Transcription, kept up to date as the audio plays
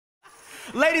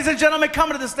Ladies and gentlemen,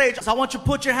 coming to the stage, I want you to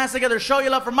put your hands together, show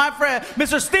your love for my friend,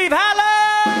 Mr. Steve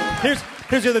Halasz!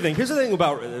 Here's the other thing. Here's the thing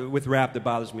about with rap that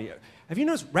bothers me. Have you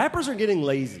noticed rappers are getting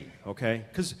lazy, okay?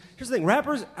 Because here's the thing,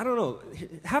 rappers, I don't know,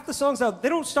 half the songs out, they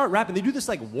don't start rapping. They do this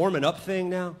like warming up thing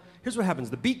now. Here's what happens.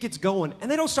 The beat gets going,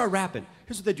 and they don't start rapping.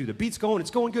 Here's what they do. The beat's going,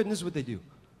 it's going good, and this is what they do.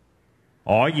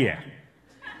 Oh, yeah.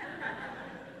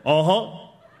 Uh-huh.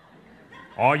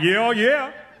 Oh, yeah, oh,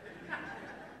 yeah.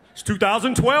 It's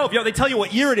 2012. Yo, they tell you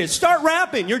what year it is. Start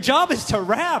rapping. Your job is to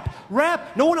rap.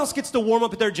 Rap. No one else gets to warm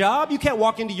up at their job. You can't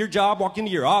walk into your job, walk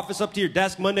into your office, up to your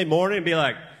desk Monday morning and be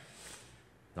like,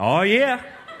 oh, yeah.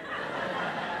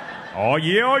 Oh,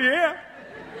 yeah, oh, yeah.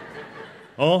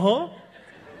 Uh-huh.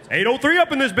 It's 8:03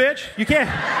 up in this bitch. you can't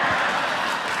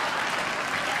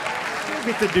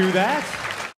get to do that.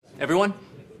 Everyone,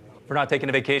 we're not taking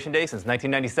a vacation day since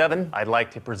 1997. I'd like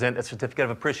to present a certificate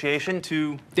of appreciation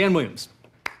to Dan Williams.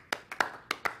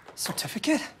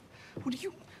 Certificate? What do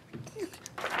you...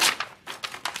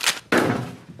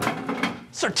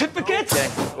 Certificate?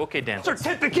 Okay, Dan.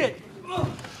 Certificate!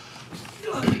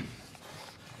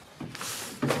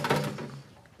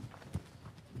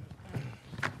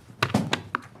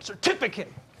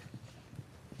 Certificate!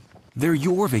 They're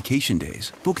your vacation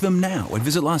days. Book them now at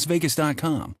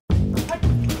visitlasvegas.com.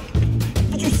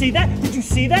 Did you see that? Did you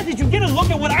see that? Did you get a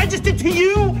look at what I just did to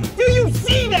you? Do you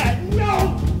see that?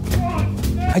 No!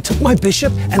 I took my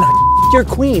bishop and I your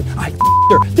queen. I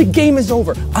her. The game is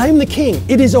over. I'm the king.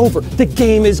 It is over. The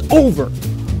game is over.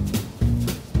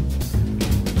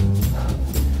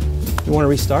 You want to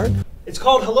restart? It's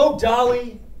called Hello,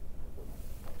 Dolly.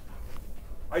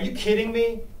 Are you kidding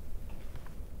me?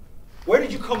 Where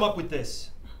did you come up with this?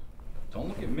 Don't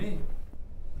look at me.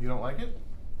 You don't like it?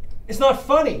 It's not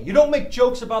funny. You don't make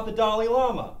jokes about the Dalai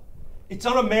Lama. It's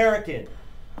un-American.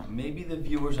 Maybe the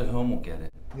viewers at home will get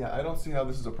it. Yeah, I don't see how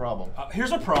this is a problem.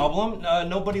 Here's a problem.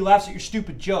 Nobody laughs at your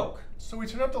stupid joke. So we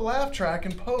turned up the laugh track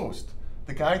in post.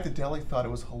 The guy at the deli thought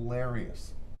it was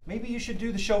hilarious. Maybe you should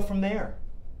do the show from there.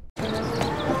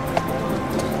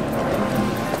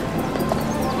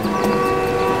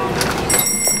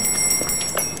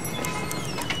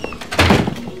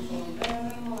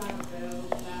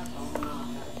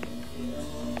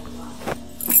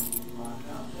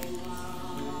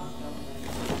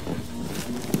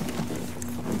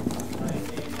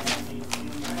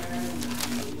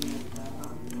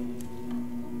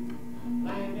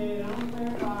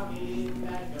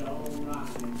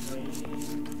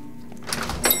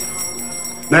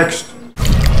 Next.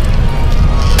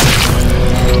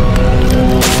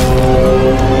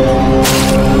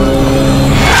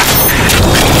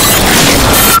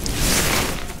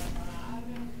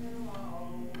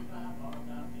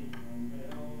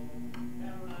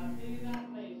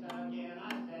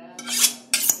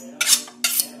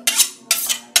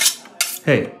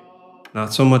 Hey,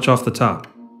 not so much off the top.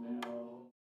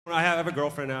 I have a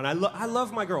girlfriend now, and I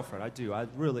love my girlfriend. I do. I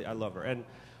love her. And,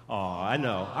 I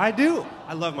know. I do.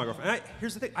 I love my girlfriend. And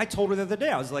here's the thing. I told her the other day,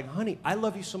 I was like, honey, I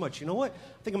love you so much. You know what?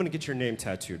 I think I'm going to get your name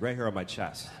tattooed right here on my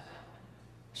chest.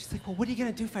 She's like, well, what are you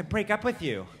going to do if I break up with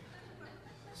you?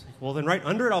 I was like, well, then right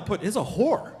under it, I'll put, is a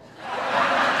whore.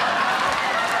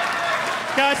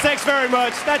 Guys, thanks very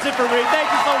much. That's it for me. Thank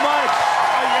you so much.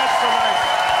 Oh, yes, so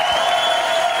nice.